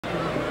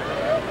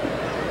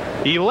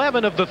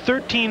11 of the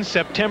 13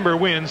 September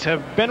wins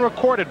have been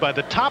recorded by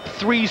the top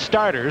 3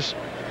 starters.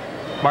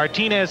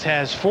 Martinez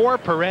has 4,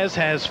 Perez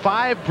has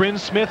 5, Bryn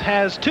Smith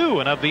has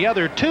 2, and of the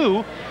other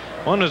 2,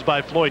 one was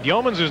by Floyd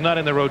Yeomans, who's not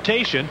in the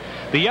rotation,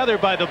 the other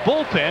by the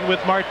bullpen with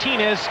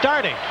Martinez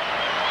starting.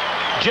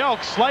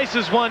 Jelks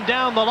slices one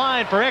down the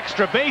line for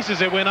extra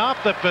bases. It went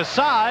off the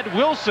facade.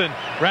 Wilson,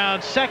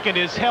 round second,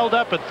 is held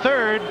up at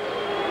third.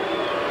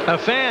 A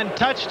fan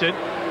touched it,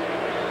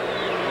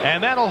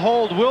 and that'll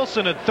hold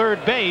Wilson at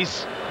third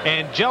base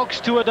and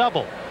Jelks to a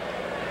double.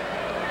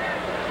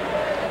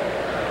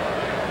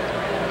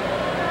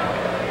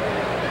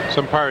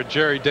 Some pirate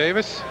Jerry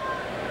Davis.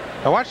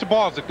 Now watch the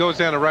ball as it goes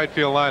down the right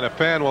field line. A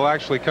fan will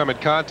actually come in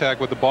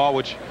contact with the ball,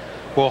 which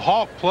will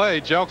halt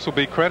play. Jelks will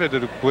be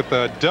credited with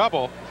a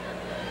double.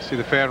 See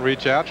the fan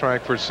reach out,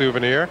 trying for a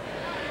souvenir.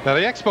 Now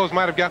the Expos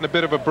might have gotten a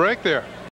bit of a break there.